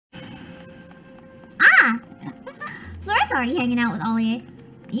Matt's already hanging out with Ollie.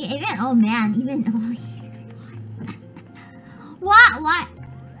 Even, oh man, even Ollie is gonna be hot. What?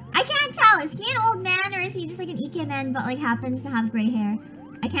 I can't tell. Is he an old man or is he just like an ikemen but like happens to have gray hair?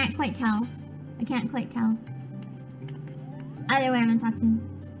 I can't quite tell. I can't quite tell. Either way, I'm gonna talk to him.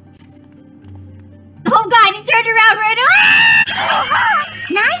 Oh god, he turned around right away!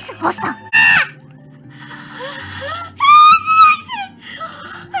 Nice, Hosta!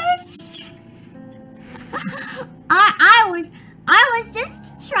 I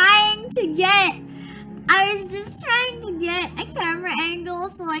was just trying to get a camera angle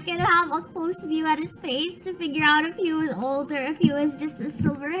so I could have a close view at his face to figure out if he was older, if he was just a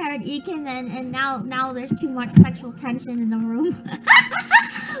silver-haired ikemen, and now there's too much sexual tension in the room.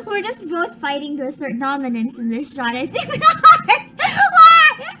 We're just both fighting to assert dominance in this shot, I think.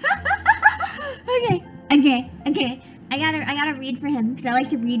 Okay. I gotta read for him, because I like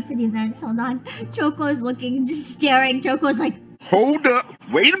to read for the events. Hold on. Choco's looking, just staring. Choco's like, hold up,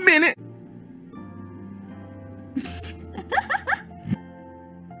 wait a minute.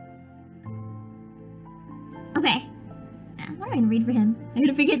 Okay. What am I gonna read for him? I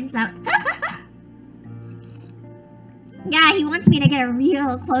gotta figure this out. Yeah, he wants me to get a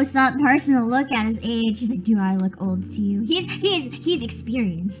real close-up personal look at his age. He's like, do I look old to you? He's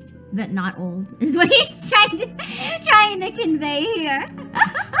experienced, but not old, is what he's trying to convey here.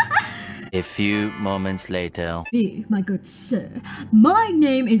 A few moments later. My good sir, my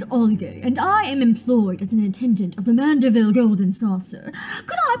name is Obake, and I am employed as an attendant of the Mandeville Golden Saucer.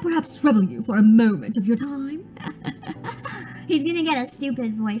 Could I perhaps trouble you for a moment of your time? He's gonna get a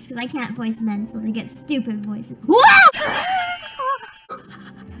stupid voice, because I can't voice men, so they get stupid voices. Whoa!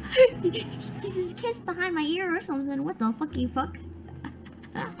 He just kissed behind my ear or something. What the fucky fuck?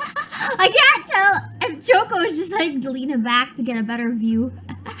 I can't tell if Choco is just like leaning back to get a better view.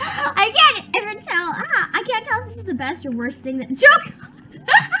 I can't even tell. I can't tell if this is the best or worst thing that Choco.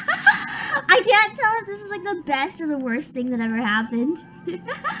 I can't tell if this is like the best or the worst thing that ever happened.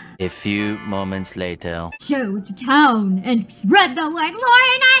 A few moments later. Show to town and spread the word. Lauren,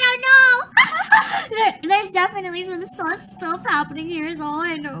 I don't know. There's definitely some sus stuff happening here is all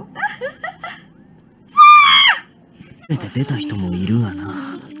I know.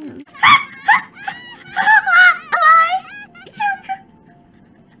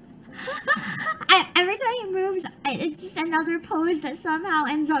 Every time he moves, it's just another pose that somehow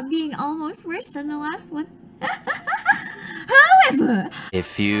ends up being almost worse than the last one. However, a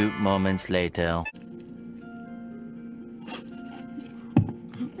few moments later.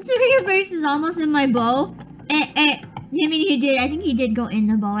 Your face is almost in my bow. I mean, he did. I think he did go in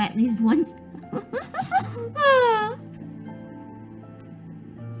the bow at least once.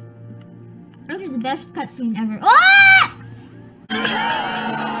 This is the best cutscene ever. Ah!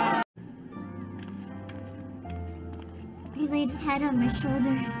 He laid his head on my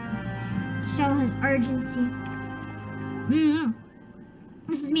shoulder, showing urgency.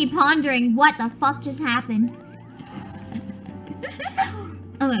 This is me pondering what the fuck just happened.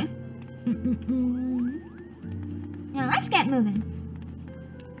 Okay. Now let's get moving.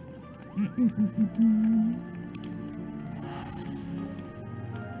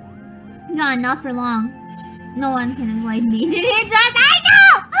 Not enough for long. No one can avoid me. Did he just? I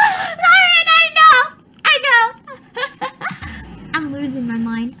know! Lauren, I know! I'm losing my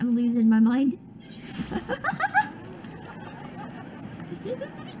mind.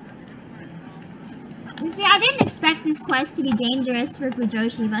 You see, I didn't expect this quest to be dangerous for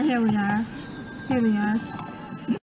Fujoshi, but here we are.